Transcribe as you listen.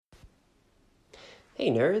Hey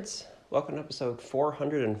nerds, welcome to episode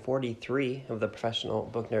 443 of the Professional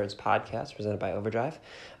Book Nerds podcast presented by Overdrive.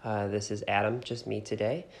 This is Adam, just me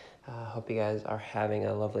today. Hope you guys are having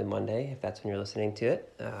a lovely Monday, if that's when you're listening to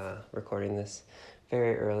it. Recording this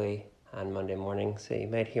very early on Monday morning, so you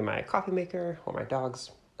might hear my coffee maker or my dogs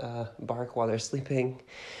bark while they're sleeping,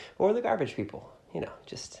 or the garbage people,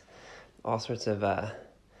 just all sorts of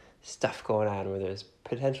stuff going on where there's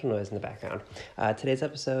potential noise in the background. Today's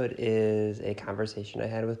episode is a conversation I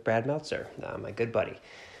had with Brad Meltzer, my good buddy.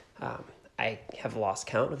 I have lost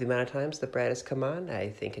count of the amount of times that Brad has come on. I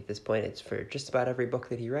think at this point it's for just about every book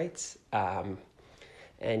that he writes.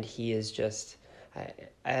 And he is just,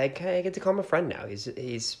 I kind of get to call him a friend now.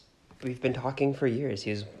 We've been talking for years.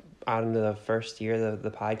 He was on the first year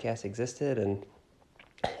the podcast existed, and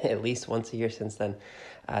at least once a year since then.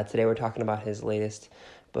 Today we're talking about his latest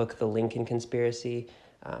book, The Lincoln Conspiracy.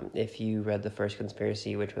 If you read the first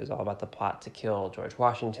conspiracy, which was all about the plot to kill George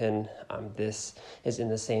Washington, this is in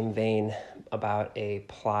the same vein about a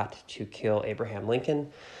plot to kill Abraham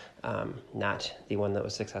Lincoln. Not the one that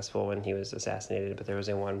was successful when he was assassinated, but there was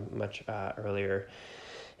a one much earlier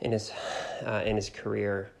in his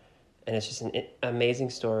career, and it's just an amazing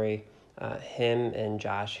story. Him and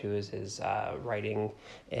Josh, who is his writing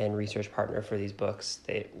and research partner for these books,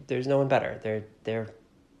 there's no one better. They're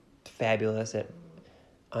fabulous at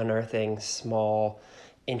unearthing small,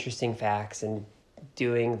 interesting facts and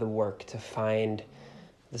doing the work to find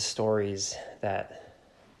the stories that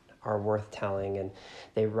are worth telling. And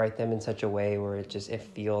they write them in such a way where it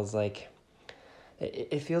feels like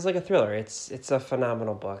a thriller. It's a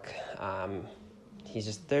phenomenal book. Like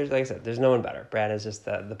I said, there's no one better. Brad is just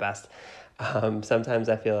the best. Sometimes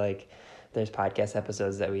I feel like there's podcast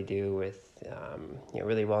episodes that we do with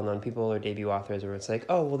really well-known people or debut authors where it's like,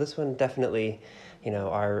 oh, well, this one definitely,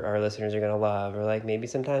 our listeners are going to love. Or like maybe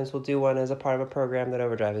sometimes we'll do one as a part of a program that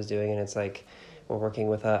Overdrive is doing, and it's like we're working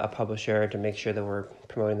with a publisher to make sure that we're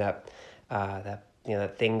promoting that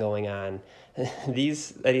thing going on.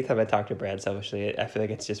 Anytime I talk to Brad selfishly, I feel like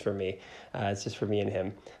it's just for me. It's just for me and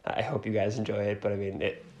him. I hope you guys enjoy it, but I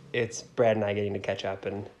mean, it's Brad and I getting to catch up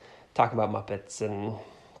and talk about Muppets, and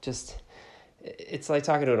just, it's like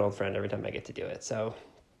talking to an old friend every time I get to do it. So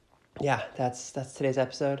yeah, that's today's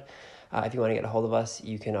episode. If you want to get a hold of us,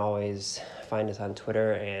 you can always find us on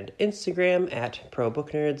Twitter and Instagram at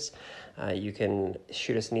ProBookNerds. You can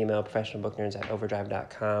shoot us an email,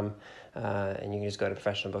 professionalbooknerds@overdrive.com. And you can just go to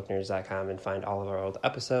professionalbooknerds.com and find all of our old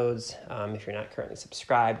episodes. If you're not currently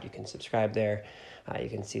subscribed, you can subscribe there. You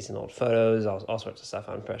can see some old photos, all sorts of stuff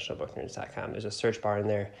on professionalbooknerds.com. There's a search bar in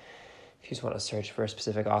there. If you just want to search for a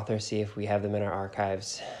specific author, see if we have them in our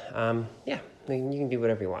archives. You can do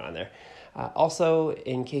whatever you want on there. Also,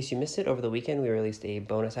 in case you missed it, over the weekend, we released a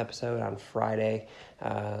bonus episode on Friday.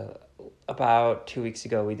 About 2 weeks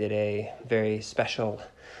ago, we did a very special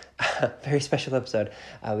episode.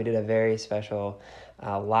 We did a very special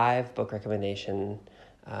live book recommendation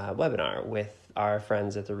webinar with our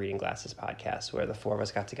friends at the Reading Glasses podcast, where the four of us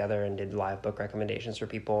got together and did live book recommendations for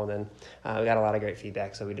people. And then we got a lot of great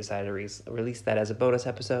feedback, so we decided to release that as a bonus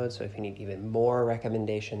episode. So if you need even more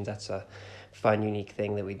recommendations, that's a fun, unique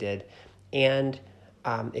thing that we did. And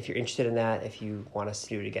if you're interested in that, if you want us to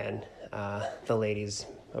do it again, the ladies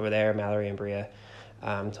over there, Mallory and Bria,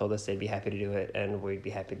 told us they'd be happy to do it, and we'd be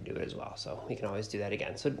happy to do it as well. So we can always do that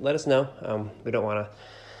again. So let us know. We don't want to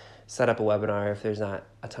set up a webinar if there's not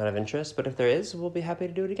a ton of interest, but if there is, we'll be happy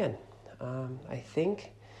to do it again. I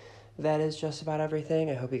think that is just about everything.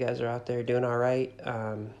 I hope you guys are out there doing all right.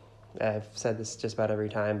 I've said this just about every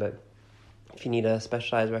time, but if you need a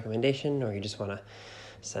specialized recommendation, or you just want to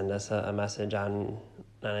send us a message on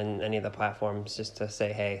any of the platforms just to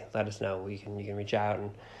say, hey, let us know. You can reach out,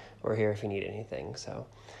 and we're here if you need anything. So,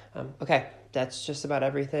 okay, that's just about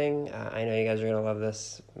everything. I know you guys are going to love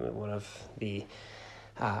this. One of the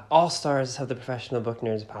all-stars of the Professional Book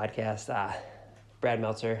Nerds podcast, Brad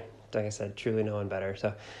Meltzer. Like I said, truly no one better.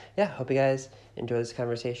 So, yeah, hope you guys enjoy this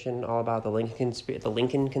conversation all about the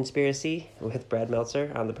Lincoln Conspiracy with Brad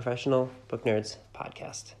Meltzer on the Professional Book Nerds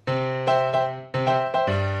podcast.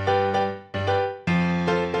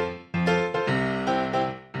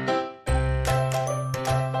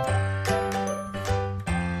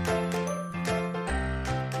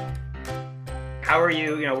 How are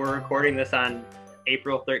you? We're recording this on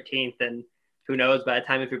April 13th, and who knows, by the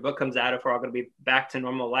time if your book comes out, if we're all going to be back to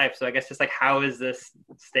normal life. So I guess just like, how has this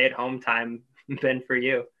stay-at-home time been for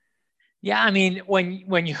you? Yeah, I mean, when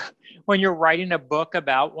you're writing a book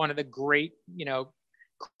about one of the great,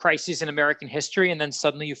 crises in American history, and then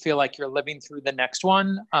suddenly you feel like you're living through the next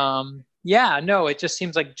one. Yeah, no, it just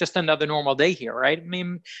seems like just another normal day here, right? I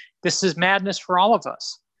mean, this is madness for all of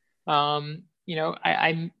us.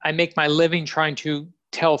 I make my living trying to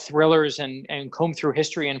tell thrillers and comb through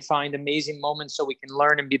history and find amazing moments so we can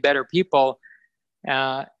learn and be better people.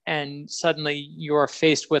 And suddenly you're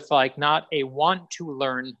faced with like not a want to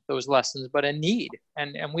learn those lessons, but a need.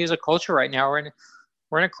 And we as a culture right now,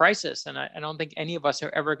 we're in a crisis. And I don't think any of us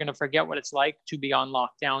are ever going to forget what it's like to be on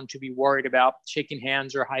lockdown, to be worried about shaking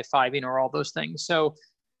hands or high-fiving or all those things. So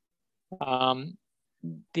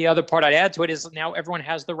the other part I'd add to it is now everyone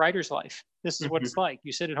has the writer's life. This is what it's like.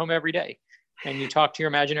 You sit at home every day and you talk to your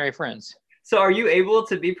imaginary friends. So are you able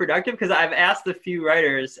to be productive? Because I've asked a few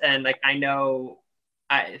writers, and like I know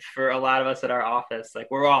for a lot of us at our office, like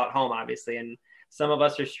we're all at home, obviously, and some of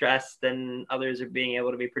us are stressed and others are being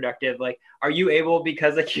able to be productive. Like, are you able,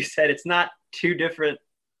 because like you said, it's not too different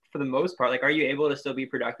for the most part. Like, are you able to still be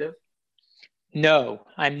productive? No,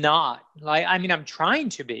 I'm not. Like, I mean, I'm trying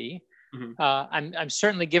to be. I'm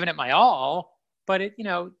certainly giving it my all, but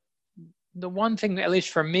the one thing, at least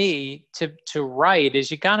for me, to write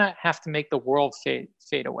is you gotta have to make the world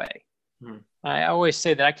fade away. I always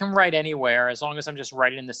say that I can write anywhere as long as I'm just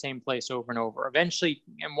writing in the same place over and over. Eventually,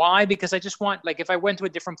 and why? Because I just want, like, if I went to a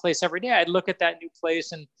different place every day, I'd look at that new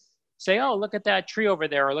place and say, oh, look at that tree over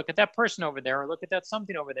there, or look at that person over there, or look at that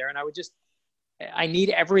something over there. And I need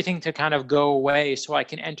everything to kind of go away so I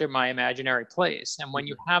can enter my imaginary place. And when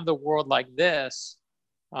you have the world like this,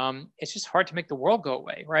 it's just hard to make the world go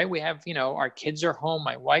away, right? We have, our kids are home,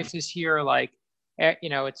 my wife is here, like,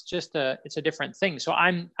 it's a different thing. So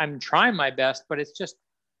I'm trying my best, but it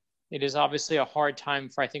is obviously a hard time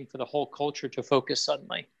for the whole culture to focus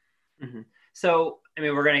suddenly. So, I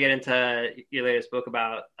mean, we're going to get into your latest book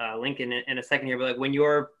about Lincoln in a second here, but like when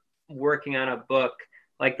you're working on a book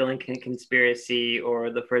like the Lincoln Conspiracy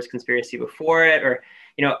or the first conspiracy before it, or,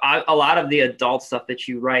 a lot of the adult stuff that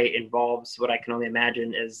you write involves what I can only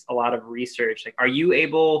imagine is a lot of research. Like, are you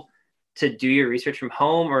able to do your research from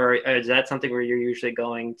home, or is that something where you're usually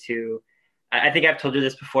going to, I think I've told you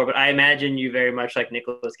this before, but I imagine you very much like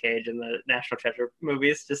Nicolas Cage in the National Treasure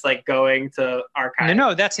movies, just like going to archives.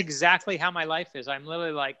 No, that's exactly how my life is. I'm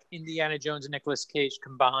literally like Indiana Jones and Nicolas Cage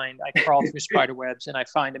combined. I crawl through spider webs and I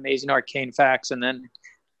find amazing arcane facts, and then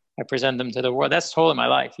I present them to the world. That's totally my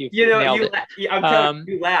life. You've nailed it. I'm telling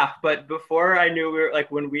you, laugh, but before I knew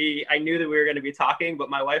I knew that we were going to be talking, but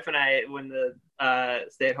my wife and I, when the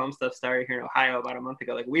stay-at-home stuff started here in Ohio about a month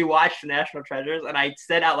ago, like we watched National Treasures, and I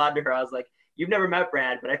said out loud to her, I was like, "You've never met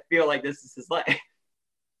Brad, but I feel like this is his life."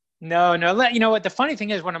 No. You know what? The funny thing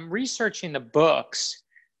is when I'm researching the books,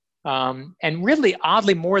 and really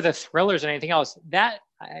oddly more the thrillers than anything else,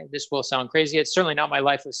 this will sound crazy. It's certainly not my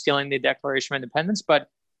life of stealing the Declaration of Independence, but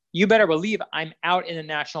you better believe I'm out in the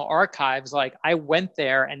National Archives. Like I went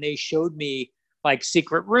there and they showed me like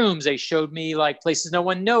secret rooms. They showed me like places no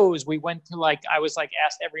one knows. We went to I was like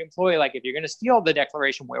asked every employee, like, if you're going to steal the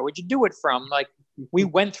Declaration, where would you do it from? Like we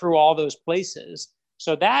went through all those places.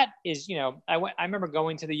 So that is, I remember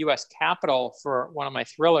going to the U.S. Capitol for one of my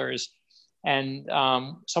thrillers, and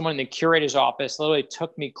someone in the curator's office literally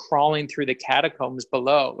took me crawling through the catacombs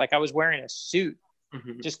below. Like I was wearing a suit,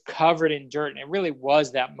 just covered in dirt. And it really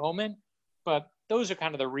was that moment. But those are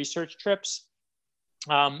kind of the research trips.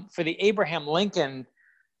 For the Abraham Lincoln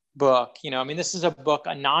book, this is a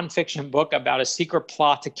nonfiction book about a secret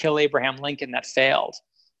plot to kill Abraham Lincoln that failed,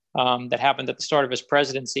 that happened at the start of his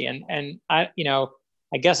presidency. And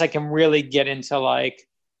I guess I can really get into like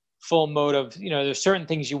full mode of, there's certain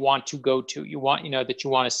things you want to go to, that you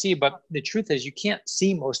want to see, but the truth is you can't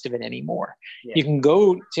see most of it anymore. Yeah. You can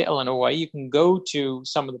go to Illinois, you can go to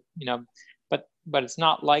some of the, but it's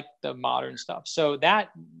not like the modern stuff. So that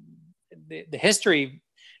the history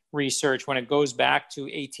research, when it goes back to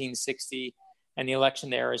 1860 and the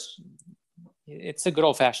election there, it's a good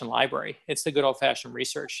old fashioned library. It's the good old fashioned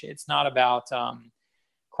research. It's not about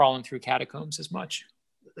crawling through catacombs as much.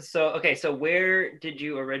 So where did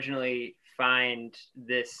you originally find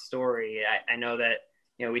this story? I know that,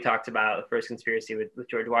 we talked about the first conspiracy with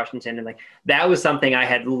George Washington, and like that was something I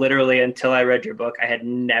had literally, until I read your book, I had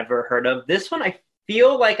never heard of. This one, I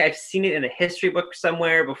feel like I've seen it in a history book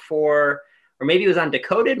somewhere before, or maybe it was on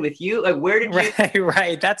Decoded with you. Like, where did you?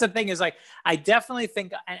 Right. That's the thing, is like, I definitely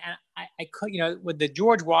think, and I could, with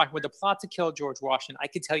the plot to kill George Washington, I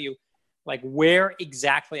could tell you like where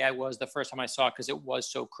exactly I was the first time I saw it, because it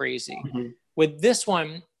was so crazy. With this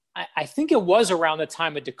one, I think it was around the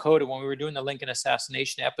time of Dakota when we were doing the Lincoln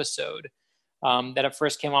assassination episode. that at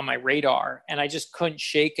first came on my radar, and I just couldn't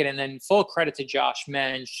shake it. And then full credit to Josh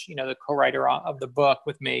Mensch, the co-writer of the book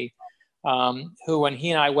with me, who, when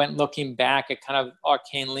he and I went looking back at kind of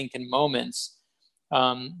arcane Lincoln moments,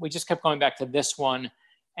 we just kept going back to this one.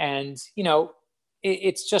 And,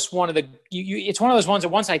 it's just one of the, it's one of those ones that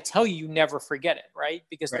once I tell you, you never forget it, right?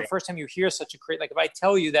 Because the first time you hear such a like if I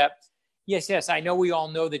tell you that, yes, I know we all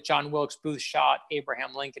know that John Wilkes Booth shot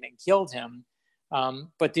Abraham Lincoln and killed him.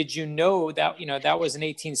 But did you know that, that was in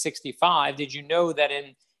 1865? Did you know that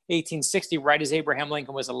in 1860, right as Abraham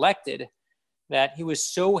Lincoln was elected, that he was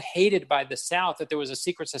so hated by the South that there was a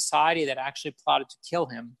secret society that actually plotted to kill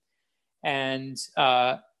him? And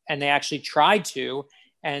they actually tried to.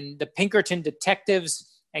 And the Pinkerton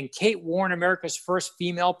detectives and Kate Warren, America's first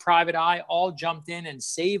female private eye, all jumped in and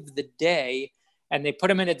saved the day. And they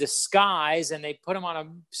put him in a disguise, and they put him on a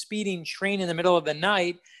speeding train in the middle of the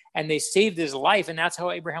night, and they saved his life. And that's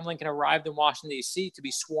how Abraham Lincoln arrived in Washington, D.C. to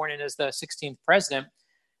be sworn in as the 16th president.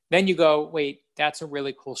 Then you go, wait, that's a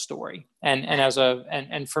really cool story.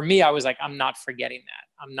 And for me, I was like, I'm not forgetting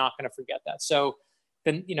that. I'm not going to forget that. So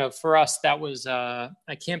then, for us, that was, I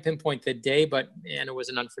can't pinpoint the day, and it was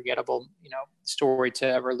an unforgettable, story to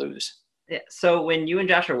ever lose. Yeah. So when you and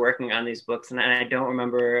Josh are working on these books, and I don't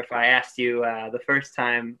remember if I asked you the first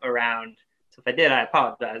time around, so if I did, I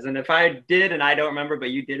apologize. And if I did and I don't remember, but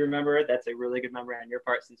you did remember, that's a really good memory on your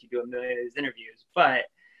part since you do a million of these interviews. But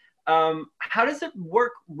how does it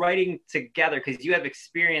work writing together? Because you have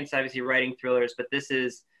experience, obviously, writing thrillers, but this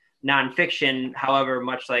is nonfiction. However,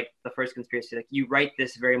 much like the first conspiracy, like you write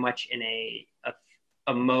this very much in a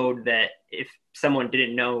mode that if someone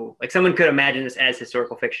didn't know, like someone could imagine this as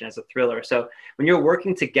historical fiction, as a thriller. So when you're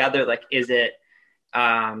working together, like, is it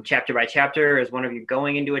chapter by chapter? Is one of you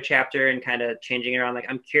going into a chapter and kind of changing it around? Like,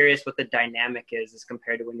 I'm curious what the dynamic is as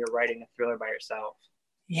compared to when you're writing a thriller by yourself.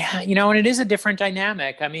 Yeah, and it is a different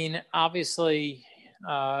dynamic. I mean, obviously,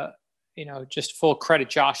 just full credit,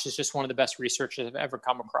 Josh is just one of the best researchers I've ever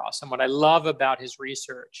come across. And what I love about his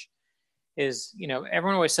research is,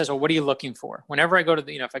 everyone always says, well, what are you looking for? Whenever I go to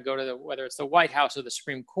if I go to whether it's the White House or the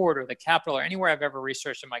Supreme Court or the Capitol or anywhere I've ever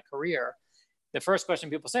researched in my career, the first question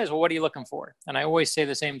people say is, well, what are you looking for? And I always say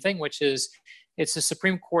the same thing, which is, it's the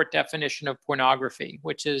Supreme Court definition of pornography,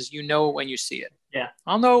 which is, when you see it. Yeah.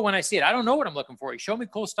 I'll know when I see it. I don't know what I'm looking for. You show me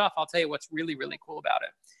cool stuff, I'll tell you what's really, really cool about it.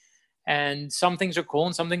 And some things are cool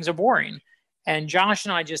and some things are boring. And Josh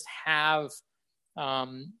and I just have,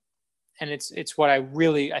 and it's what I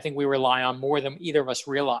think we rely on more than either of us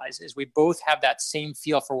realize, is we both have that same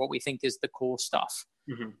feel for what we think is the cool stuff.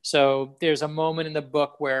 Mm-hmm. So there's a moment in the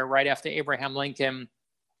book where right after Abraham Lincoln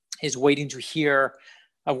is waiting to hear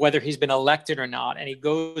of whether he's been elected or not, and he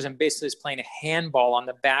goes and basically is playing a handball on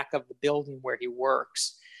the back of the building where he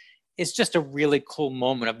works. It's just a really cool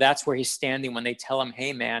moment of that's where he's standing when they tell him,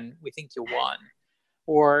 hey man, we think you won.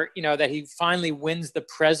 Or, that he finally wins the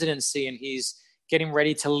presidency and he's getting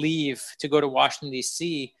ready to leave to go to Washington,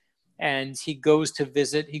 D.C. And he goes to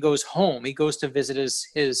visit his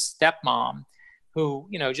stepmom, who,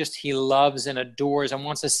 he loves and adores and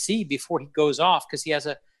wants to see before he goes off, because he has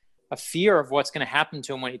a fear of what's going to happen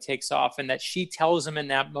to him when he takes off. And that she tells him in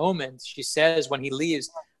that moment, she says, when he leaves,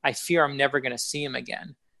 I fear I'm never going to see him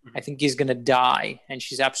again. I think he's going to die. And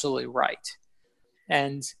she's absolutely right.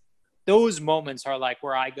 And those moments are like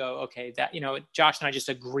where I go, okay, that, Josh and I just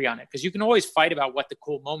agree on it, because you can always fight about what the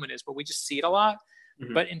cool moment is, but we just see it a lot.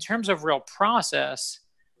 Mm-hmm. But in terms of real process,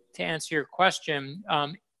 to answer your question,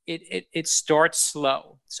 it starts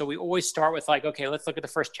slow. So we always start with like, okay, let's look at the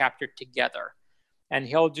first chapter together. And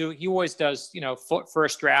he always does,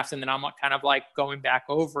 first draft, and then I'm kind of like going back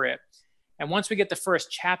over it. And once we get the first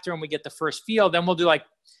chapter and we get the first feel, then we'll do like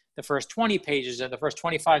the first 20 pages or the first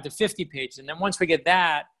 25 to 50 pages. And then once we get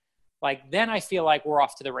that, like, then I feel like we're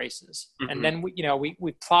off to the races. Mm-hmm. And then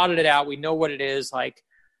we plotted it out. We know what it is. Like,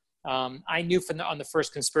 I knew on the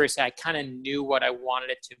first conspiracy, I kind of knew what I wanted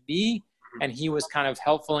it to be. Mm-hmm. And he was kind of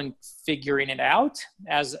helpful in figuring it out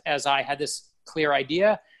as I had this clear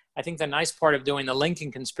idea. I think the nice part of doing the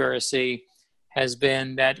Lincoln conspiracy has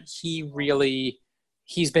been that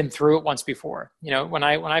he's been through it once before. When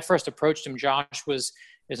I first approached him, Josh is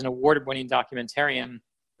an award-winning documentarian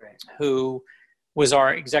who was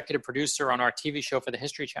our executive producer on our TV show for the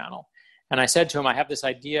History Channel. And I said to him, I have this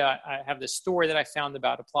idea. I have this story that I found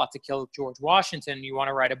about a plot to kill George Washington. You want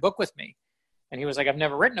to write a book with me? And he was like, I've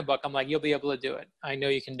never written a book. I'm like, you'll be able to do it. I know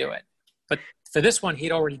you can do it. But for this one,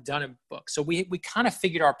 he'd already done a book. So we kind of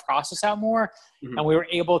figured our process out more. Mm-hmm. And we were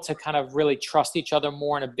able to kind of really trust each other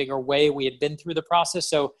more in a bigger way. We had been through the process.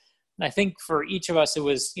 So I think for each of us, it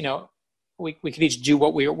was, we could each do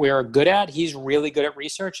what we're good at. He's really good at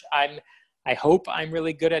research. I hope I'm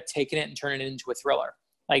really good at taking it and turning it into a thriller.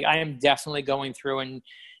 Like I am definitely going through and,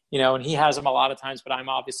 and he has them a lot of times, but I'm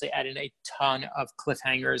obviously adding a ton of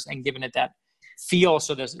cliffhangers and giving it that feel.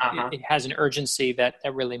 So it has an urgency that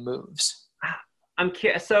really moves. I'm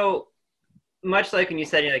curious. So much like when you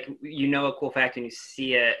said, a cool fact and you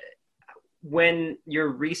see it, when you're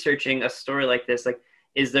researching a story like this, like,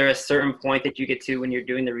 is there a certain point that you get to when you're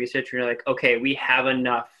doing the research where you're like, okay, we have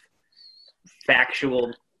enough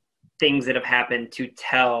factual things that have happened to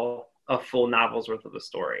tell a full novel's worth of a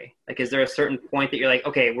story? Like, is there a certain point that you're like,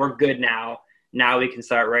 okay, we're good now we can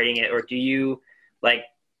start writing it? Or do you, like,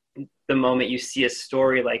 the moment you see a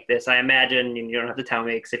story like this, I imagine, you don't have to tell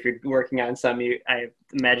me, because if you're working on some, I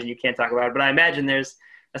imagine you can't talk about it, but I imagine there's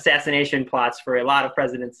assassination plots for a lot of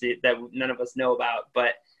presidents that none of us know about.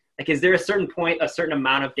 But like, is there a certain point, a certain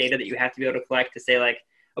amount of data that you have to be able to collect to say, like,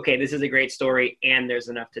 okay, this is a great story and there's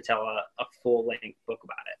enough to tell a full-length book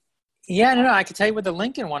about it? Yeah, no, I could tell you with the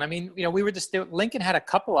Lincoln one. I mean, Lincoln had a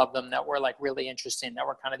couple of them that were like really interesting, that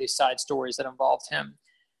were kind of these side stories that involved him.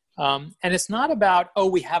 And it's not about,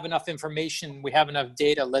 we have enough information, we have enough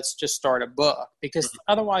data, let's just start a book, because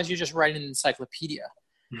otherwise you're just writing an encyclopedia.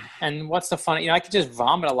 And what's the fun? I could just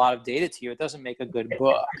vomit a lot of data to you. It doesn't make a good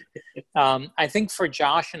book. I think for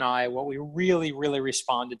Josh and I, what we really, really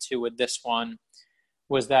responded to with this one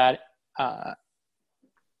was that the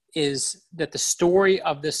story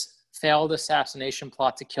of this failed assassination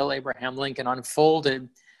plot to kill Abraham Lincoln unfolded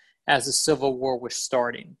as the Civil War was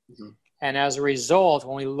starting. Mm-hmm. And as a result,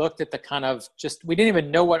 when we looked at the kind of we didn't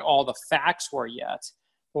even know what all the facts were yet.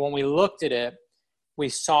 But when we looked at it, we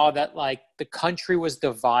saw that like the country was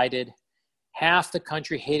divided. Half the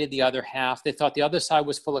country hated the other half. They thought the other side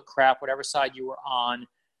was full of crap, whatever side you were on.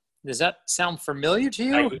 Does that sound familiar to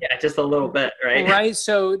you? Yeah, just a little bit, right? Right.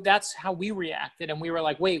 So that's how we reacted. And we were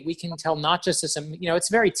like, wait, we can tell not just this, it's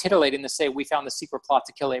very titillating to say we found the secret plot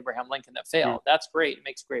to kill Abraham Lincoln that failed. Mm-hmm. That's great. It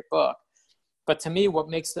makes a great book. But to me, what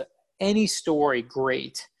makes any story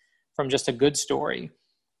great from just a good story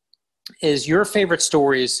is your favorite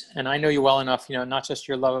stories. And I know you well enough, not just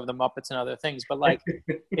your love of the Muppets and other things, but like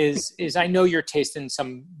is I know your taste in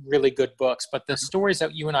some really good books, but the stories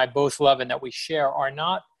that you and I both love and that we share are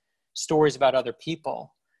not stories about other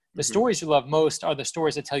people. The mm-hmm. stories you love most are the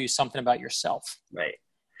stories that tell you something about yourself. Right.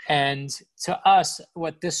 And to us,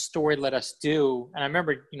 what this story let us do, and I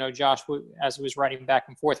remember, Josh, as we was writing back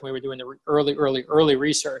and forth, when we were doing the early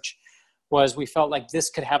research, was we felt like this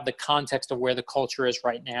could have the context of where the culture is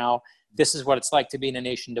right now. This is what it's like to be in a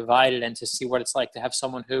nation divided, and to see what it's like to have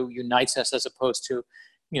someone who unites us as opposed to,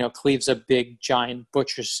 cleaves a big giant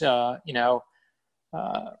butcher's,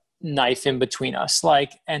 knife in between us.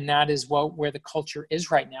 And that is where the culture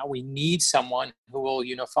is right now. We need someone who will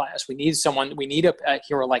unify us. We need a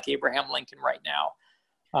hero like Abraham Lincoln right now.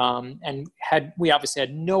 And we obviously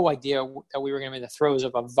had no idea that we were going to be in the throes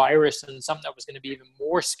of a virus and something that was going to be even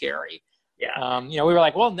more scary. Yeah. We were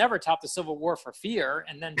like, well, never top the Civil War for fear.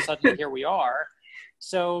 And then suddenly here we are.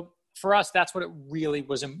 So for us, that's what it really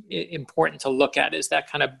was important to look at, is that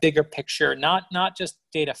kind of bigger picture, not just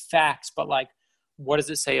data facts, but like, what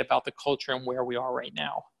does it say about the culture and where we are right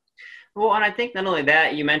now? Well, and I think not only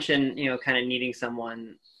that, you mentioned, kind of needing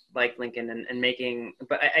someone like Lincoln and making,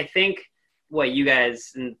 but I think what you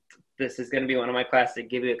guys, and this is going to be one of my classes to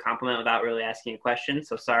give you a compliment without really asking a question,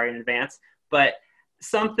 so sorry in advance, but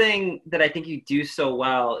something that I think you do so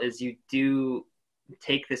well is you do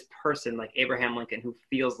take this person like Abraham Lincoln, who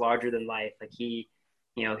feels larger than life. Like he's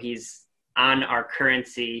on our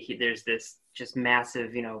currency. There's this just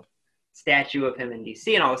massive, statue of him in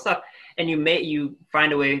DC and all this stuff, and you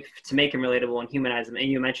find a way to make him relatable and humanize him.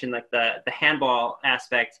 And you mentioned like the handball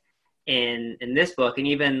aspect in this book, and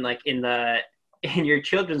even like in your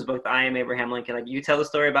children's book, I Am Abraham Lincoln, like you tell the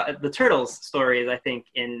story about the Turtles stories, I think,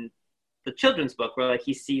 in the children's book, where like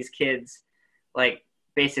he sees kids like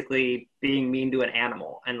basically being mean to an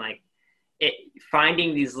animal, and like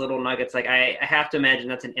finding these little nuggets. Like I have to imagine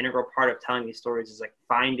that's an integral part of telling these stories, is like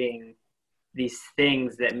finding these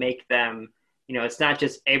things that make them, it's not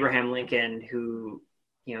just Abraham Lincoln who,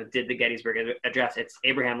 did the Gettysburg Address. It's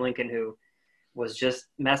Abraham Lincoln who was just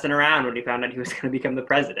messing around when he found out he was going to become the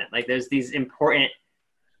president. Like there's these important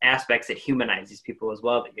aspects that humanize these people as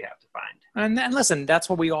well that you have to find. And listen, that's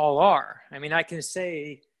what we all are. I mean, I can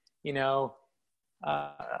say,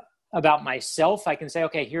 about myself, I can say,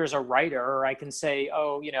 okay, here's a writer, or I can say,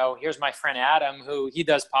 here's my friend Adam, who he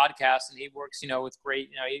does podcasts and he works, with great,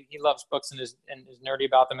 he loves books and is nerdy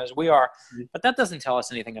about them as we are, mm-hmm. but that doesn't tell us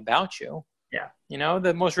anything about you. Yeah.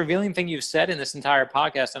 The most revealing thing you've said in this entire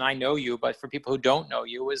podcast, and I know you, but for people who don't know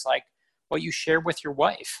you, is like what you shared with your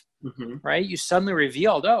wife, Mm-hmm. right? You suddenly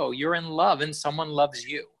revealed, oh, you're in love and someone loves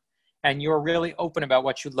you. And you're really open about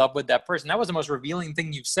what you love with that person. That was the most revealing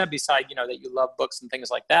thing you've said, beside, that you love books and things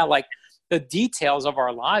like that. Like, the details of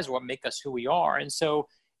our lives are what make us who we are. And so,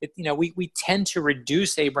 we tend to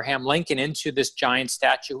reduce Abraham Lincoln into this giant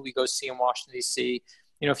statue we go see in Washington, D.C.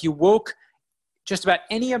 If you woke just about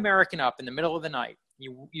any American up in the middle of the night,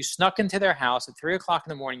 you snuck into their house at 3 o'clock in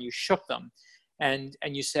the morning, you shook them, and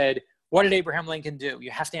you said, what did Abraham Lincoln do? You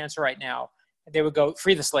have to answer right now. They would go,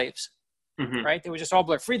 free the slaves, Mm-hmm. right? They would just all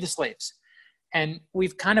blurt, free the slaves. And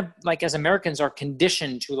we've kind of, like, as Americans, are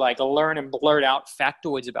conditioned to learn and blurt out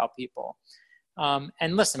factoids about people.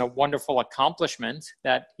 And listen, a wonderful accomplishment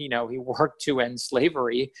that, he worked to end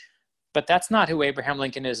slavery, but that's not who Abraham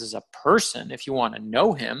Lincoln is as a person, if you want to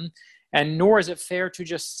know him. And nor is it fair to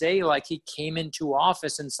just say, he came into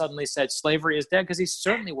office and suddenly said slavery is dead, because he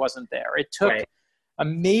certainly wasn't there. It took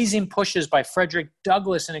amazing pushes by Frederick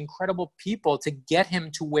Douglass and incredible people to get him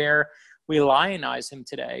to where we lionize him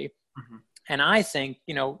today. Mm-hmm. And I think,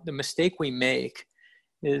 the mistake we make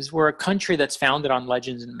is we're a country that's founded on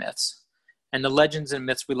legends and myths. And the legends and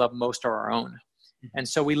myths we love most are our own. Mm-hmm. And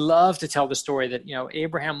so we love to tell the story that,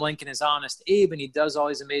 Abraham Lincoln is honest Abe, and he does all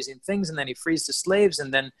these amazing things, and then he frees the slaves,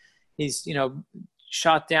 and then he's,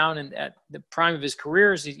 shot down and at the prime of his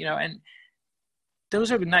careers, and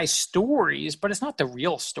those are nice stories, but it's not the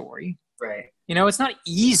real story. Right. It's not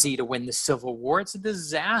easy to win the Civil War. It's a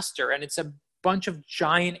disaster, and it's a bunch of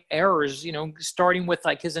giant errors, starting with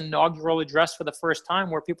his inaugural address for the first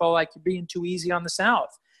time, where people are like, you're being too easy on the South.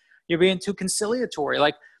 You're being too conciliatory.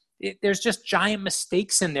 There's just giant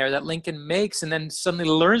mistakes in there that Lincoln makes, and then suddenly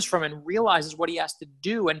learns from and realizes what he has to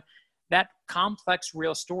do. And that complex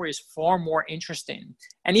real story is far more interesting,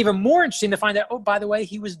 and even more interesting to find out, oh, by the way,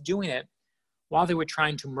 he was doing it while they were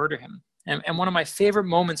trying to murder him. And one of my favorite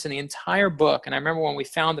moments in the entire book, and I remember when we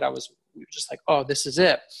found it, we were just like, oh, this is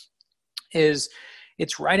it,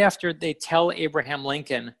 it's right after they tell Abraham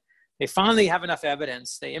Lincoln, they finally have enough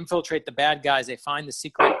evidence, they infiltrate the bad guys, they find the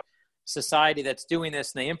secret society that's doing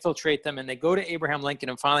this, and they infiltrate them, and they go to Abraham Lincoln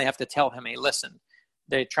and finally have to tell him, hey, listen,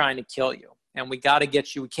 they're trying to kill you, and we got to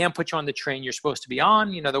get you, we can't put you on the train you're supposed to be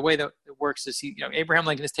on. The way that it works is Abraham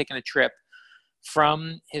Lincoln is taking a trip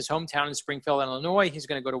from his hometown in Springfield, Illinois. He's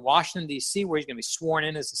going to go to Washington, D.C., where he's going to be sworn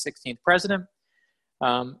in as the 16th president.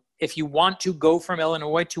 If you want to go from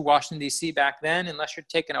Illinois to Washington, D.C. back then, unless you're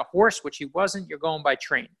taking a horse, which he wasn't, you're going by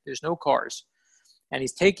train. There's no cars. And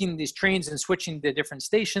he's taking these trains and switching to different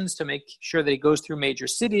stations to make sure that he goes through major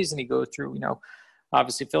cities, and he goes through,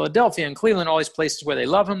 obviously Philadelphia and Cleveland, all these places where they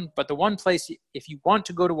love him. But the one place, if you want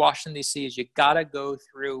to go to Washington, D.C., is you got to go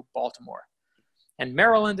through Baltimore. And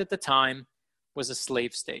Maryland at the time was a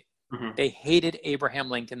slave state. Mm-hmm. They hated Abraham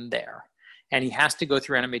Lincoln there, and he has to go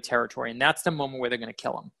through enemy territory. And that's the moment where they're going to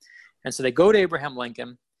kill him. And so they go to Abraham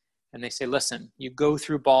Lincoln and they say, listen, you go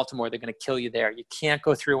through Baltimore, they're going to kill you there. You can't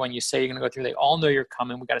go through when you say you're going to go through. They all know you're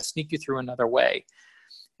coming. We got to sneak you through another way.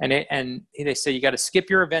 And they say, you got to skip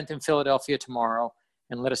your event in Philadelphia tomorrow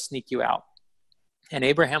and let us sneak you out. And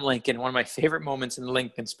Abraham Lincoln, one of my favorite moments in the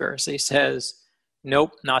Lincoln conspiracy, says,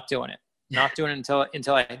 nope, not doing it. Not doing it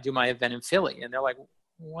until I do my event in Philly. And they're like,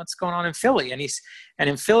 what's going on in Philly? And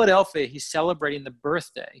in Philadelphia, he's celebrating the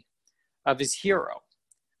birthday of his hero,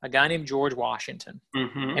 a guy named George Washington.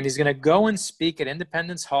 Mm-hmm. And he's going to go and speak at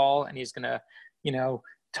Independence Hall, and he's going to,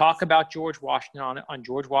 talk about George Washington on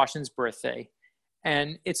George Washington's birthday.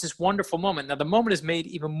 And it's this wonderful moment. Now, the moment is made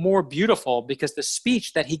even more beautiful because the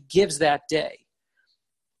speech that he gives that day,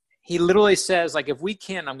 he literally says, if we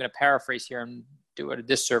can, I'm going to paraphrase here and do it a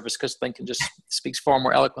disservice because Lincoln just speaks far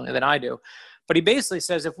more eloquently than I do. But he basically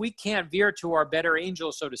says, if we can't veer to our better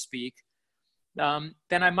angels, so to speak, then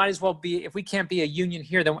I might as well be, if we can't be a Union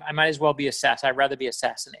here, then I might as well be I'd rather be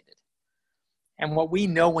assassinated. And what we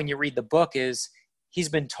know when you read the book is he's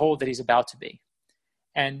been told that he's about to be.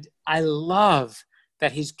 And I love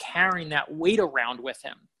that he's carrying that weight around with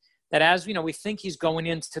him. That as, we think he's going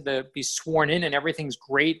in to be sworn in and everything's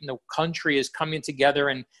great and the country is coming together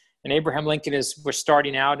and Abraham Lincoln we're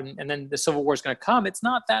starting out and then the Civil War is going to come. It's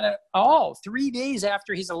not that at all. 3 days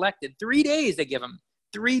after he's elected, 3 days they give him,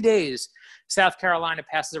 3 days, South Carolina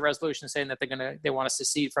passes a resolution saying that they want to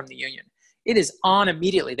secede from the Union. It is on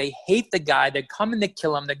immediately. They hate the guy. They're coming to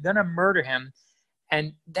kill him. They're going to murder him.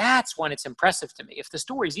 And that's when it's impressive to me. If the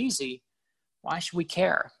story's easy, why should we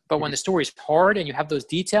care? But when the story's hard and you have those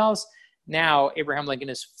details, now Abraham Lincoln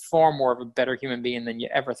is far more of a better human being than you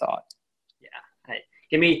ever thought. Yeah.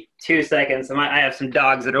 Give me 2 seconds. I have some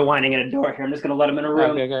dogs that are whining at a door here. I'm just going to let them in a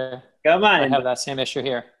room. Okay. Come on. I have that same issue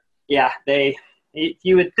here. Yeah.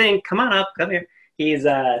 You would think, come on up, come here. He's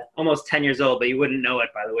almost 10 years old, but you wouldn't know it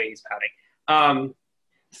by the way he's pouting.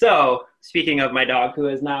 So speaking of my dog, who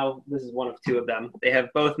is now, this is one of two of them, they have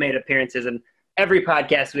both made appearances in every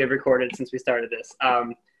podcast we have recorded since we started this.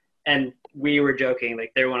 And we were joking,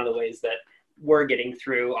 like they're one of the ways that we're getting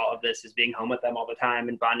through all of this is being home with them all the time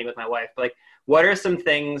and bonding with my wife. But like, what are some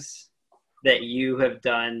things that you have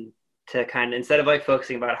done to kind of, instead of like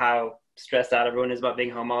focusing about how stressed out everyone is about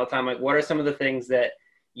being home all the time, like what are some of the things that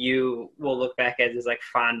you will look back at as like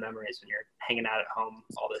fond memories when you're hanging out at home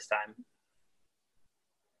all this time?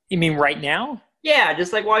 You mean right now? Yeah,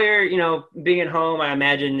 just like while you're, being at home, I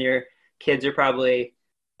imagine your kids are probably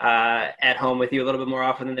at home with you a little bit more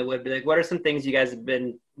often than they would be. Like, what are some things you guys have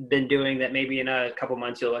been doing that maybe in a couple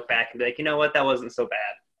months you'll look back and be like, you know what, that wasn't so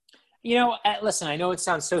bad? Listen, I know it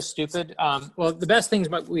sounds so stupid. Well, the best things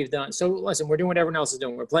we've done. So listen, we're doing what everyone else is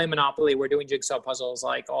doing. We're playing Monopoly. We're doing jigsaw puzzles,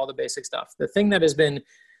 like all the basic stuff. The thing that has been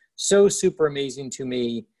so super amazing to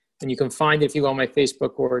me, and you can find it if you go on my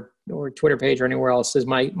Facebook or Twitter page or anywhere else, is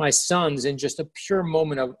my sons, in just a pure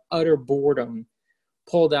moment of utter boredom,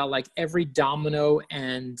 pulled out like every domino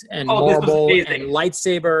and marble and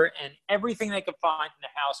lightsaber and everything they could find in the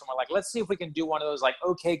house. And we're like, let's see if we can do one of those like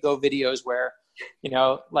OK Go videos where,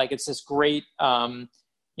 like it's this great, the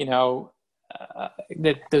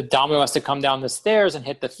domino has to come down the stairs and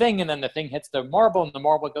hit the thing, and then the thing hits the marble, and the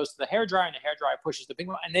marble goes to the hairdryer, and the hairdryer pushes the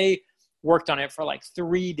bingo. And they worked on it for like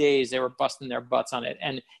 3 days. They were busting their butts on it,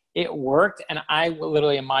 and it worked. And I will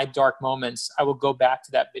literally, in my dark moments, I will go back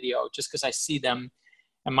to that video just because I see them.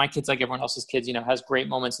 And my kids, like everyone else's kids, has great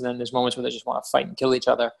moments. And then there's moments where they just want to fight and kill each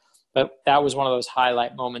other. But that was one of those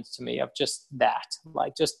highlight moments to me of just that.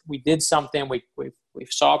 Like, just we did something, we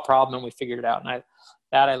saw a problem and we figured it out. And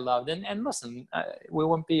I loved. And listen, we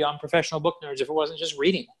wouldn't be on Professional Book Nerds if it wasn't just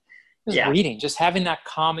reading. Reading, just having that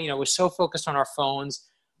calm. We're so focused on our phones.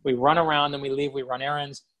 We run around and we leave. We run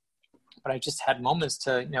errands. But I just had moments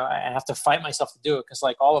to, I have to fight myself to do it because,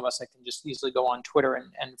 like all of us, I can just easily go on Twitter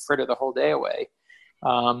and fritter the whole day away.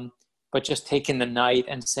 But just taking the night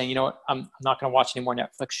and saying, you know what, I'm not going to watch any more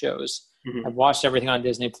Netflix shows. Mm-hmm. I've watched everything on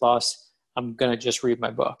Disney Plus. I'm going to just read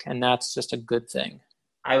my book. And that's just a good thing.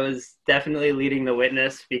 I was definitely leading the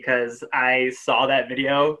witness because I saw that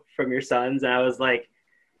video from your sons. And I was like,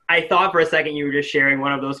 I thought for a second you were just sharing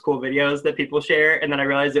one of those cool videos that people share. And then I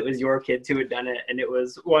realized it was your kids who had done it. And it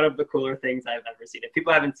was one of the cooler things I've ever seen. If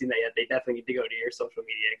people haven't seen that yet, they definitely need to go to your social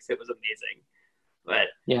media because it was amazing. But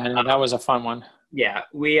yeah, no, that was a fun one. Yeah,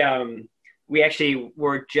 we actually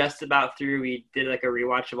were just about through. We did like a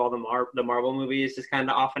rewatch of all the Marvel movies, just kind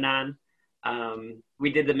of off and on.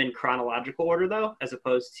 We did them in chronological order though, as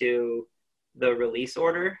opposed to the release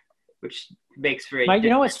order, which makes for a.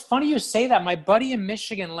 It's funny you say that. My buddy in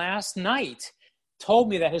Michigan last night told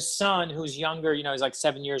me that his son, who's younger, he's like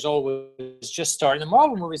 7 years old, was just starting the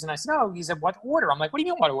Marvel movies. And I said, oh, he said, what order? I'm like, what do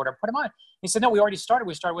you mean what order? Put him on. He said, no, we already started.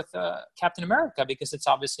 We started with Captain America because it's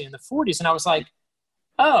obviously in the 40s. And I was like,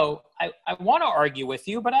 oh, I want to argue with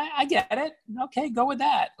you, but I get it. Okay, go with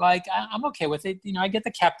that. Like, I'm okay with it. I get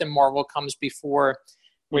the Captain Marvel comes before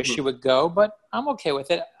where she would go, but I'm okay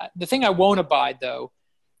with it. The thing I won't abide, though,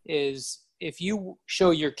 is if you show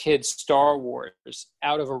your kids Star Wars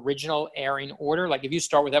out of original airing order, like if you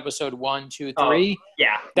start with episode 1, 2, 3,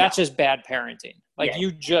 that's just bad parenting. Like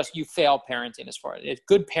you fail parenting as far as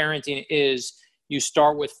good parenting is you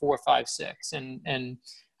start with 4, 5, 6. And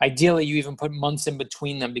ideally you even put months in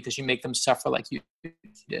between them because you make them suffer like you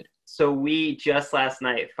did. So we just last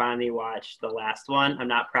night finally watched the last one. I'm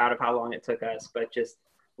not proud of how long it took us, but just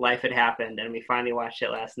life had happened and we finally watched it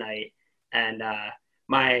last night. And,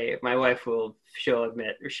 my wife she'll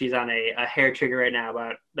admit she's on a hair trigger right now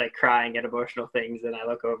about like crying at emotional things. And I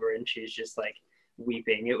look over and she's just like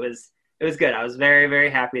weeping. It was good. I was very, very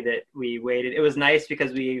happy that we waited. It was nice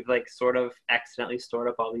because we like sort of accidentally stored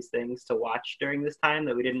up all these things to watch during this time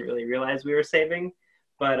that we didn't really realize we were saving.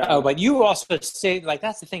 But but you also say like,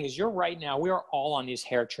 that's the thing is you're right now. We are all on these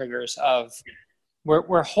hair triggers of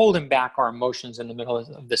we're holding back our emotions in the middle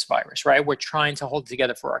of this virus, right? We're trying to hold it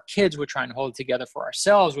together for our kids. We're trying to hold it together for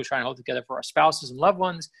ourselves. We're trying to hold it together for our spouses and loved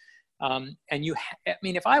ones. And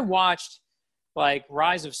if I watched like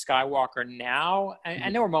Rise of Skywalker now,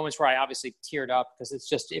 and there were moments where I obviously teared up because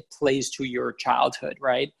it plays to your childhood,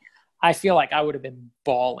 right? I feel like I would have been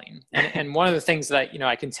bawling. And one of the things that,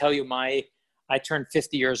 I can tell you I turned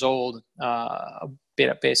 50 years old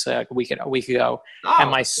basically like a week ago. Oh, and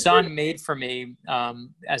my son made for me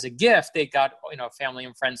as a gift, they got, family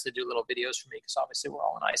and friends to do little videos for me because obviously we're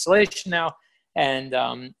all in isolation now. And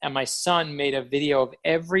my son made a video of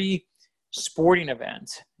every sporting event,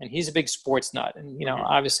 and he's a big sports nut. And,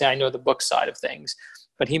 obviously I know the book side of things,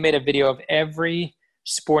 but he made a video of every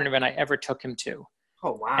sporting event I ever took him to.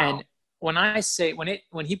 Oh, wow. And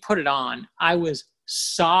when he put it on, I was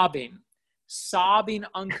sobbing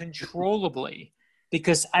uncontrollably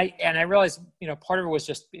because I realized, part of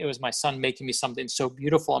it was my son making me something so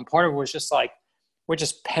beautiful. And part of it was just like, we're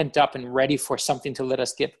just pent up and ready for something to let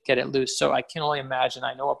us get it loose. So I can only imagine.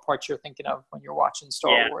 I know what parts you're thinking of when you're watching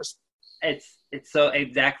Star Wars. It's so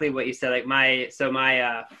exactly what you said. Like my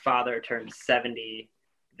father turned 70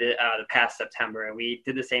 the past September, and we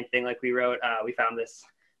did the same thing. Like we wrote, we found this.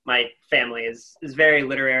 My family is very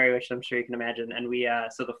literary, which I'm sure you can imagine. And we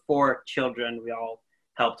so the 4 children, we all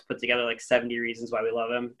helped put together like 70 reasons why we love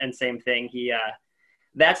him. And same thing, he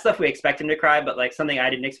that stuff we expect him to cry, but like something I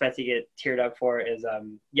didn't expect to get teared up for is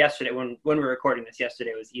yesterday when we were recording this.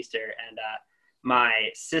 Yesterday was Easter, and my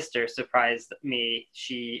sister surprised me.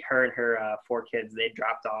 Her and her 4 kids, they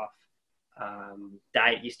dropped off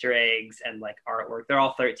dyed Easter eggs and like artwork. They're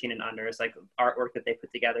all 13 and under. It's like artwork that they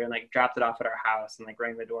put together and like dropped it off at our house and like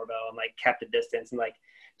rang the doorbell and like kept a distance, and like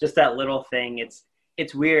just that little thing.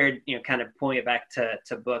 It's weird, kind of pulling it back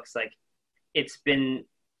to books. Like it's been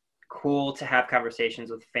cool to have conversations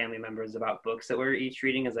with family members about books that we're each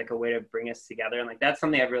reading as like a way to bring us together. And like, that's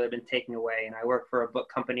something I've really been taking away. And I work for a book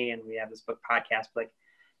company and we have this book podcast, but like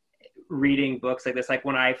reading books like this, like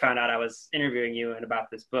when I found out I was interviewing you and about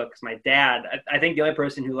this book, because my dad, I think the only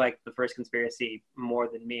person who liked The First Conspiracy more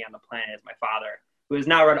than me on the planet is my father, who has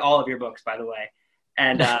now read all of your books, by the way.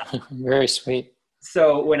 And very sweet.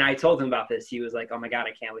 So when I told him about this, he was like, oh my God,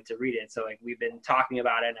 I can't wait to read it. So like we've been talking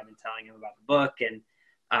about it and I've been telling him about the book, and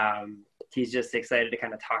he's just excited to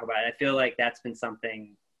kind of talk about it. I feel like that's been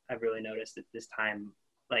something I've really noticed at this time,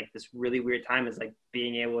 like this really weird time, is like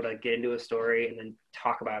being able to get into a story and then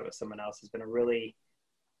talk about it with someone else has been a really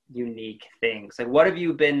unique thing. So what have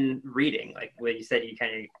you been reading? Like what you said, you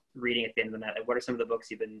kind of reading at the end of the night, like what are some of the books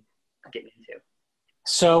you've been getting into?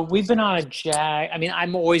 So we've been on a jag. I mean,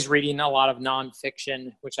 I'm always reading a lot of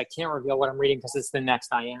nonfiction, which I can't reveal what I'm reading because it's the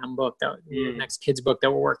next I Am book, the next kids book that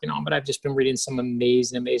we're working on. But I've just been reading some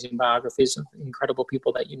amazing biographies of incredible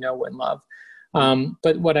people that you know and love.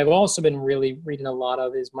 But what I've also been really reading a lot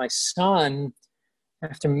of is my son,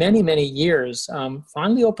 after many, many years,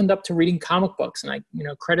 finally opened up to reading comic books. And I,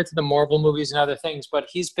 credit to the Marvel movies and other things, but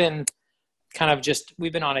he's been kind of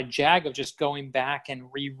we've been on a jag of just going back and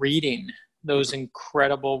rereading those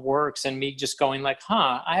incredible works, and me just going like,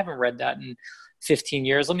 I haven't read that in 15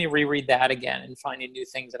 years. Let me reread that again, and finding new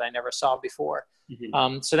things that I never saw before.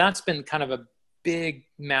 Mm-hmm. So that's been kind of a big,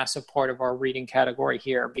 massive part of our reading category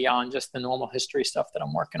here, beyond just the normal history stuff that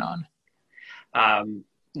I'm working on.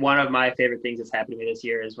 One of my favorite things that's happened to me this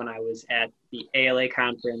year is when I was at the ALA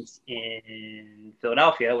conference in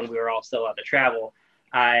Philadelphia, when we were all still allowed to travel.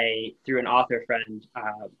 I, through an author friend,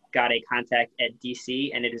 got a contact at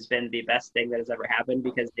DC, and it has been the best thing that has ever happened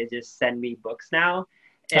because they just send me books now.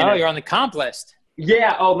 And you're on the comp list.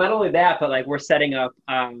 Yeah. Oh, not only that, but like we're setting up,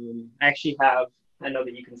 I actually have, I know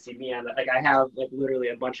that you can see me on that. Like I have like literally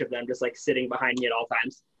a bunch of them just like sitting behind me at all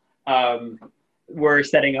times. We're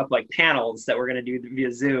setting up like panels that we're going to do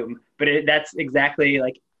via Zoom, but that's exactly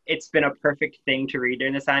like, it's been a perfect thing to read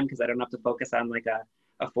during this time because I don't have to focus on like a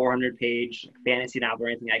 400-page fantasy novel or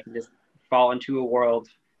anything. I can just fall into a world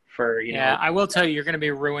for, Yeah, I will tell you, you're going to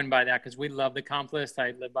be ruined by that because we love the comp list.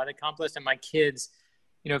 I live by the comp list, and my kids,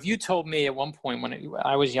 if you told me at one point when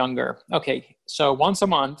I was younger, okay, so once a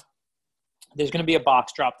month, there's going to be a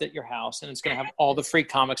box dropped at your house, and it's going to have all the free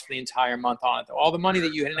comics for the entire month on it. All the money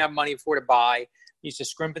that you didn't have money for to buy, you used to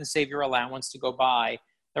scrimp and save your allowance to go buy,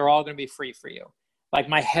 they're all going to be free for you. Like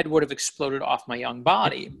my head would have exploded off my young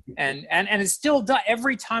body. And it still does.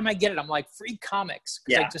 Every time I get it, I'm like, free comics.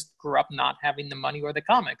 Because I just grew up not having the money or the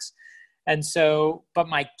comics. And so, but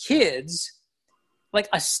my kids, like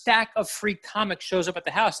a stack of free comics shows up at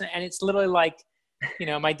the house. And it's literally like,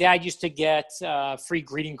 my dad used to get free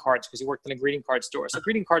greeting cards because he worked in a greeting card store. So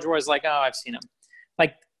greeting cards were always like, oh, I've seen them.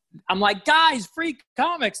 Like, I'm like, guys, free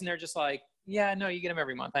comics. And they're just like, yeah, no, you get them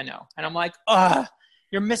every month. I know. And I'm like,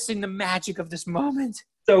 you're missing the magic of this moment.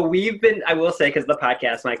 So we've been, I will say, because the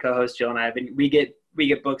podcast, my co-host Jill and I we get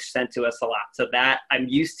books sent to us a lot. So that I'm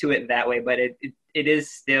used to it that way, but it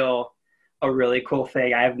is still a really cool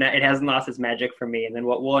thing. It hasn't lost its magic for me. And then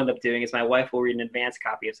what we'll end up doing is my wife will read an advanced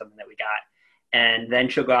copy of something that we got, and then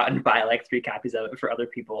she'll go out and buy like 3 copies of it for other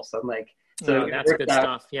people. So I'm like, that's good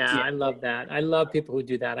stuff. Yeah, I love that. I love people who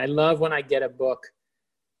do that. I love when I get a book.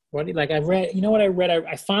 I read, what I read?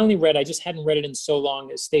 I finally read, I just hadn't read it in so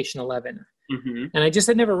long, as Station 11. Mm-hmm. And I just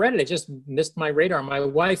had never read it. It just missed my radar. My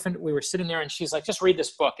wife, and we were sitting there, and she's like, just read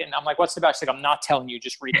this book. And I'm like, what's the about? She's like, I'm not telling you,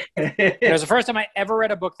 just read it. It was the first time I ever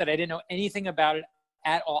read a book that I didn't know anything about it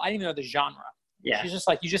at all. I didn't even know the genre. Yeah. She's just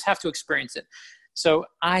like, you just have to experience it. So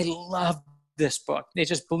I love this book. It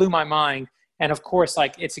just blew my mind. And of course,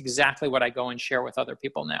 like, it's exactly what I go and share with other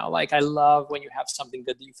people now. Like, I love when you have something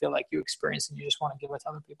good that you feel like you experience and you just want to give with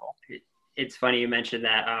other people. It's funny you mentioned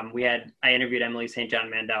that. I interviewed Emily St.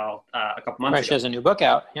 John Mandel a couple months ago. She has a new book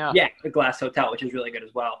out. Yeah. Yeah, The Glass Hotel, which is really good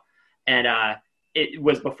as well. And it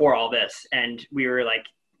was before all this. And we were like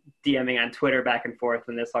DMing on Twitter back and forth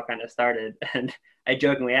when this all kind of started. And I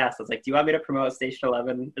jokingly asked, I was like, do you want me to promote Station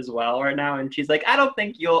 11 as well right now? And she's like, I don't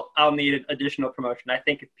think I'll need additional promotion. I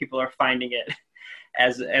think if people are finding it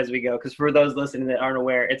as we go. Because for those listening that aren't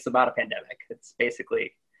aware, it's about a pandemic. It's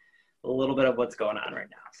basically a little bit of what's going on right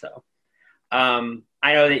now. So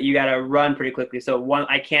I know that you got to run pretty quickly. So we got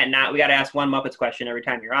to ask one Muppets question every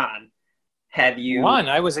time you're on. Have you one?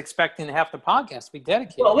 I was expecting half the podcast to be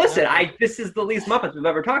dedicated. Well, listen, this is the least Muppets we've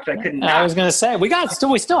ever talked to. I couldn't. I was going to say we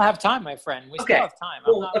still have time, my friend. We still have time.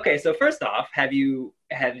 Well, okay. So first off, have you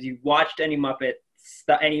watched any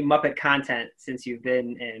Muppet content since you've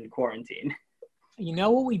been in quarantine? You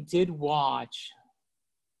know what we did watch?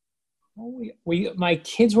 My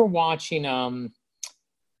kids were watching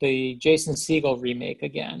the Jason Segel remake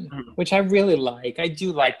again, which I really like. I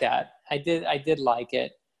do like that. I did like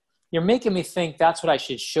it. You're making me think that's what I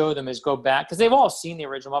should show them is go back, because they've all seen the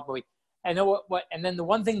original Muppet movie. I know what, and then the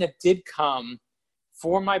one thing that did come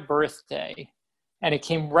for my birthday, and it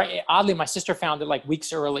came right, oddly, my sister found it like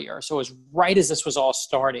weeks earlier. So it was right as this was all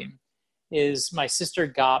starting, is my sister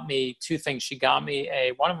got me two things. She got me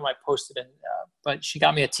one of them I posted in, but she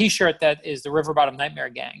got me a t-shirt that is the River Bottom Nightmare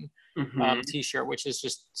Gang t-shirt, which is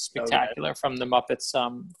just spectacular from the Muppets,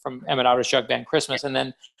 from Emmett Otter's Jug Band Christmas. And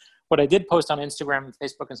then what I did post on Instagram and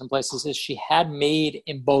Facebook and some places is she had made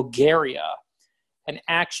in Bulgaria an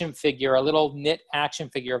action figure, a little knit action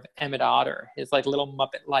figure of Emmett Otter, his like little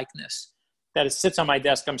Muppet likeness that sits on my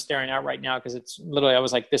desk. I'm staring at right now because it's literally, I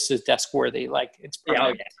was like, this is desk worthy. Like it's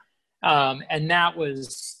perfect. And that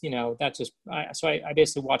was, that's just, so I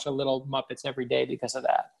basically watch a little Muppets every day because of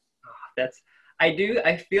that.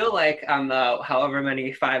 I feel like on the however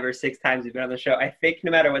many 5 or 6 times we've been on the show, I think no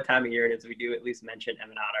matter what time of year it is, we do at least mention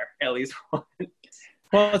Emmett Otter at least once.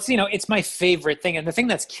 Well, it's my favorite thing. And the thing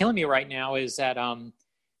that's killing me right now is that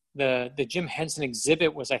the Jim Henson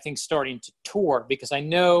exhibit was, I think, starting to tour, because I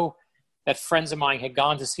know that friends of mine had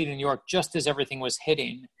gone to see it in New York just as everything was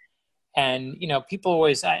hitting. And, people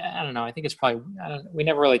always, I don't know, I think it's probably, we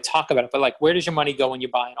never really talk about it, but like, where does your money go when you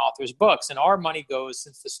buy an author's books? And our money goes,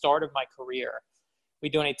 since the start of my career, we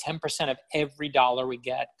donate 10% of every dollar we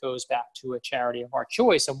get goes back to a charity of our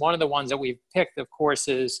choice. And one of the ones that we've picked, of course,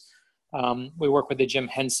 is we work with the Jim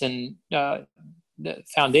Henson the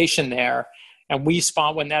Foundation there. And we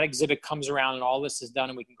spot when that exhibit comes around and all this is done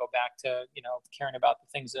and we can go back to, caring about the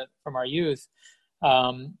things from our youth.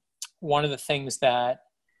 One of the things that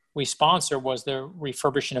we sponsor was the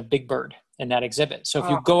refurbishing of Big Bird in that exhibit. So if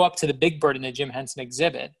you go up to the Big Bird in the Jim Henson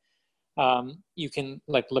exhibit, you can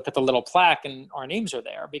look at the little plaque and our names are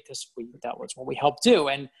there because that was what we helped do.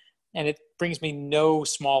 And it brings me no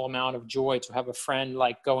small amount of joy to have a friend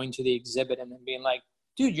going to the exhibit and then being like,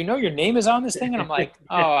 dude, your name is on this thing? And I'm like,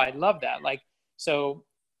 oh, I love that. So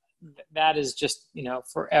that is just,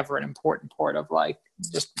 forever an important part of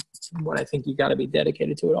just what I think you got to be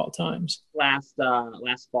dedicated to at all times. Last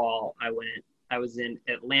fall, I was in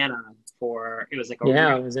Atlanta it was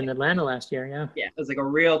I was in Atlanta last year. Yeah. It was like a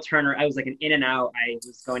real turner. I was like an in and out. I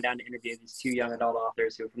was going down to interview these 2 young adult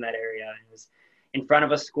authors who were from that area. And it was in front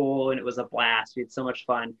of a school and it was a blast. We had so much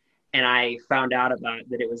fun. And I found out about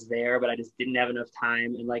that it was there, but I just didn't have enough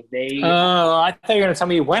time. And oh, I thought you were going to tell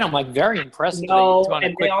me you went. I'm very impressed. No, on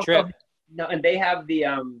a quick trip. No, and they have the,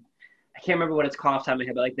 I can't remember what it's called off the top of my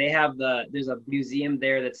head, but they have there's a museum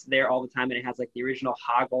there that's there all the time. And it has the original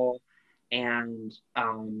Hoggle. And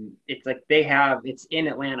it's it's in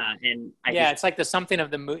Atlanta. And it's like the something of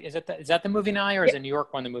the movie. Is that the Movie Night or is it New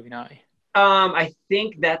York one, the Movie Night? I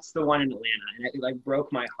think that's the one in Atlanta. And it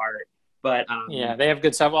broke my heart. But yeah, they have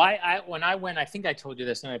good stuff. Well, when I went, I think I told you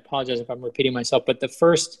this, and I apologize if I'm repeating myself, but there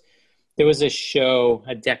was a show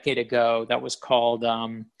a decade ago that was called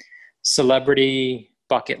Celebrity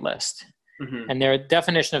Bucket List. Mm-hmm. And their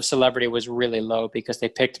definition of celebrity was really low because they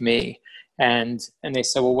picked me. And they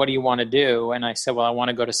said, well, what do you want to do? And I said, well, I want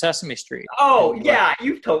to go to Sesame Street. Oh, yeah.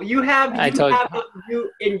 You have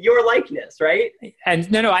you in your likeness, right?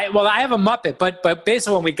 And no, I have a Muppet, but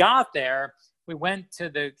basically when we got there, we went to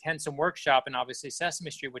the Henson workshop and obviously Sesame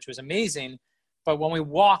Street, which was amazing. But when we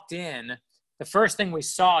walked in, the first thing we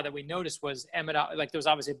saw that we noticed was Emmett Otter. There was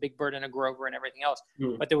obviously a Big Bird and a Grover and everything else,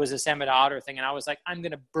 but there was this Emmett Otter thing. And I was like, I'm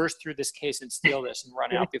going to burst through this case and steal this and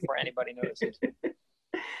run out before anybody notices.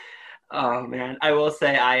 Oh man, I will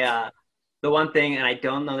say the one thing, and I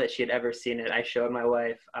don't know that she had ever seen it. I showed my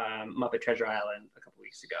wife Muppet Treasure Island a couple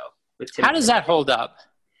weeks ago with Tim. How does that hold up?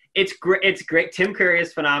 It's great. It's great. Tim Curry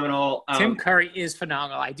is phenomenal. Tim Curry is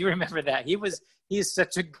phenomenal. I do remember that. He's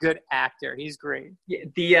such a good actor. He's great.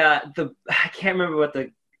 The I can't remember what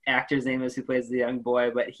the actor's name is who plays the young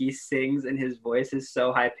boy, but he sings and his voice is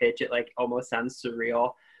so high pitched it like almost sounds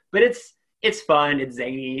surreal. But it's fun. It's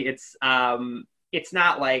zany. It's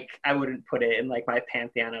not like I wouldn't put it in like my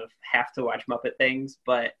pantheon of have to watch Muppet things,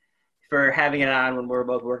 but for having it on when we're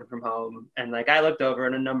both working from home, and like I looked over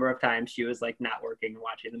and a number of times she was like not working and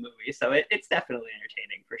watching the movie, so it's definitely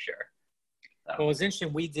entertaining for sure. So. Well, it's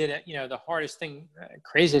interesting. We did it. The hardest thing,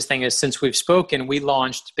 craziest thing is since we've spoken, we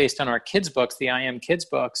launched based on our kids' books, the I Am Kids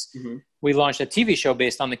books. Mm-hmm. We launched a TV show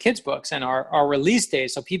based on the kids' books, and our release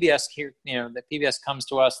date. So PBS here, the PBS comes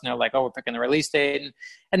to us and they're like, "Oh, we're picking the release date,"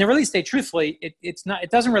 and the release date, truthfully,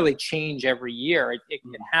 it doesn't really change every year. It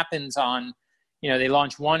happens on. They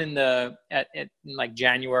launch one in like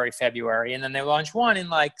January, February, and then they launch one in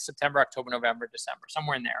like September, October, November, December,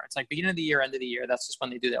 somewhere in there. It's like beginning of the year, end of the year. That's just when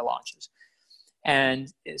they do their launches.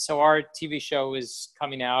 And so our TV show is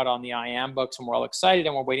coming out on the I Am books, and we're all excited,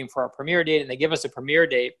 and we're waiting for our premiere date. And they give us a premiere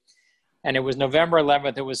date, and it was November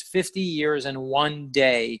 11th. It was 50 years and one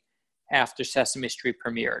day after Sesame Street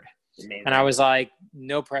premiered. Amazing. And I was like,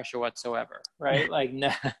 no pressure whatsoever, right? Like,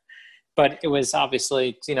 no. But it was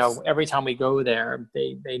obviously, every time we go there,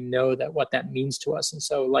 they know that what that means to us. And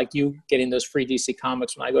so like you getting those free DC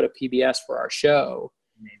comics when I go to PBS for our show,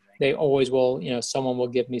 amazing. They always will, someone will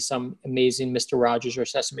give me some amazing Mr. Rogers or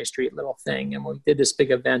Sesame Street little thing. And we did this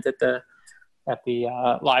big event at the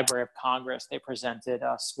Library of Congress. They presented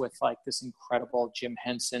us with like this incredible Jim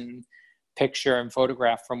Henson picture and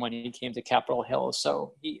photograph from when he came to Capitol Hill.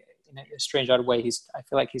 So he, in a strange odd way, I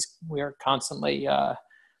feel like we are constantly,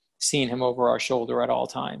 seeing him over our shoulder at all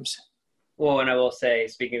times. Well, and I will say,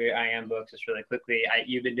 speaking of your I Am books, just really quickly,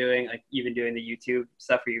 you've been doing the YouTube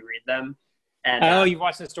stuff where you read them. And you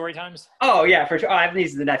watch the story times? Oh yeah, for sure. I have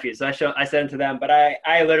nieces and nephews, so I sent them to them. But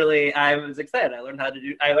I was excited. I learned how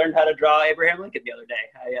to draw Abraham Lincoln the other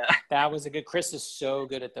day. That was a good. Chris is so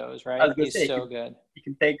good at those, right? He's so good. You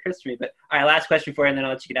can thank Chris for me. But all right, last question for you, and then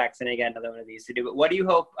I'll let you get accent again. Another one of these to do. But what do you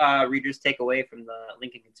hope readers take away from the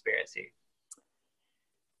Lincoln Conspiracy?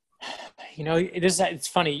 It's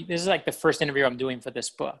funny. This is like the first interview I'm doing for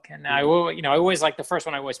this book. And I always like the first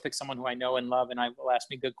one, I always pick someone who I know and love, and I will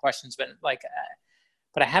ask me good questions, but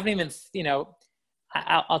I haven't even,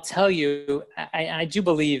 I'll tell you, I do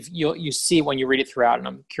believe you see when you read it throughout, and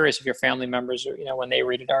I'm curious if your family members or, when they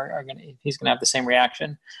read it he's going to have the same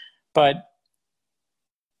reaction. But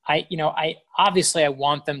I obviously I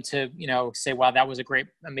want them to, say, wow, that was a great,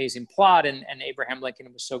 amazing plot. And Abraham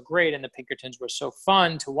Lincoln was so great. And the Pinkertons were so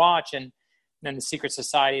fun to watch. And then the Secret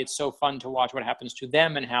Society, it's so fun to watch what happens to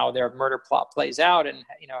them and how their murder plot plays out and,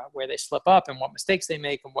 where they slip up and what mistakes they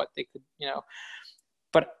make and what they could,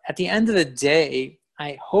 But at the end of the day,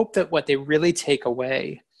 I hope that what they really take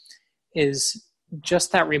away is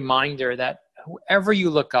just that reminder that whoever you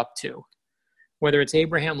look up to, whether it's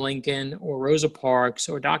Abraham Lincoln or Rosa Parks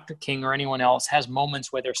or Dr. King or anyone else, has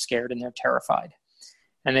moments where they're scared and they're terrified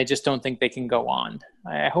and they just don't think they can go on.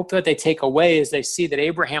 I hope that they take away is they see that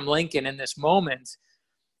Abraham Lincoln in this moment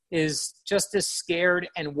is just as scared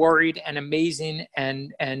and worried and amazing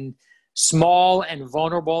and small and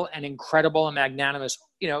vulnerable and incredible and magnanimous,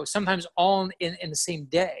 sometimes all in the same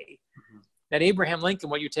day. Mm-hmm. That Abraham Lincoln,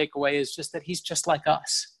 what you take away is just that he's just like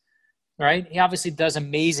us. Right? He obviously does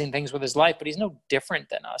amazing things with his life, but he's no different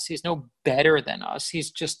than us. He's no better than us.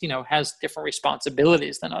 He's just, has different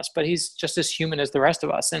responsibilities than us, but he's just as human as the rest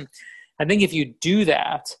of us. And I think if you do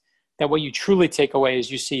that what you truly take away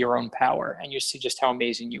is you see your own power and you see just how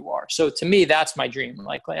amazing you are. So to me, that's my dream.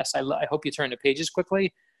 Like, yes, I hope you turn the pages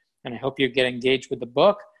quickly and I hope you get engaged with the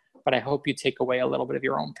book, but I hope you take away a little bit of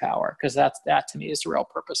your own power because that to me is the real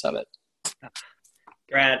purpose of it.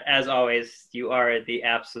 Brad, as always, you are the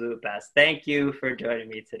absolute best. Thank you for joining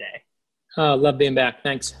me today. Love being back.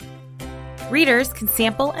 Thanks. Readers can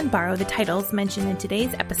sample and borrow the titles mentioned in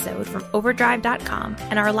today's episode from Overdrive.com,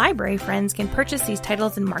 and our library friends can purchase these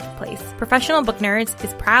titles in Marketplace. Professional Book Nerds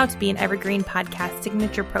is proud to be an Evergreen Podcast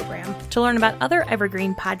signature program. To learn about other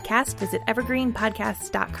Evergreen podcasts, visit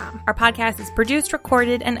evergreenpodcasts.com. Our podcast is produced,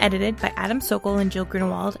 recorded, and edited by Adam Sokol and Jill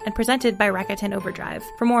Grunewald, and presented by Rakuten Overdrive.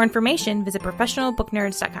 For more information, visit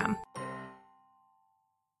professionalbooknerds.com.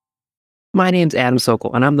 My name's Adam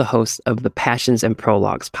Sokol, and I'm the host of the Passions and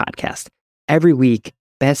Prologues podcast. Every week,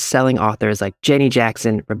 best-selling authors like Jenny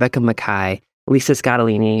Jackson, Rebecca Mackay, Lisa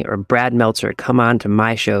Scottolini or Brad Meltzer come on to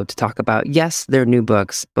my show to talk about, yes, their new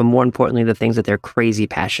books, but more importantly, the things that they're crazy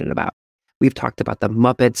passionate about. We've talked about the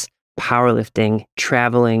Muppets, powerlifting,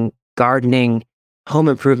 traveling, gardening, home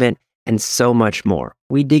improvement, and so much more.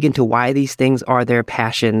 We dig into why these things are their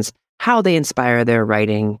passions, how they inspire their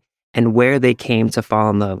writing, and where they came to fall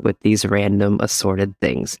in love with these random assorted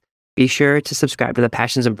things. Be sure to subscribe to the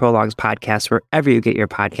Passions and Prologues podcast wherever you get your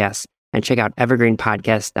podcasts, and check out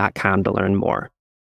evergreenpodcast.com to learn more.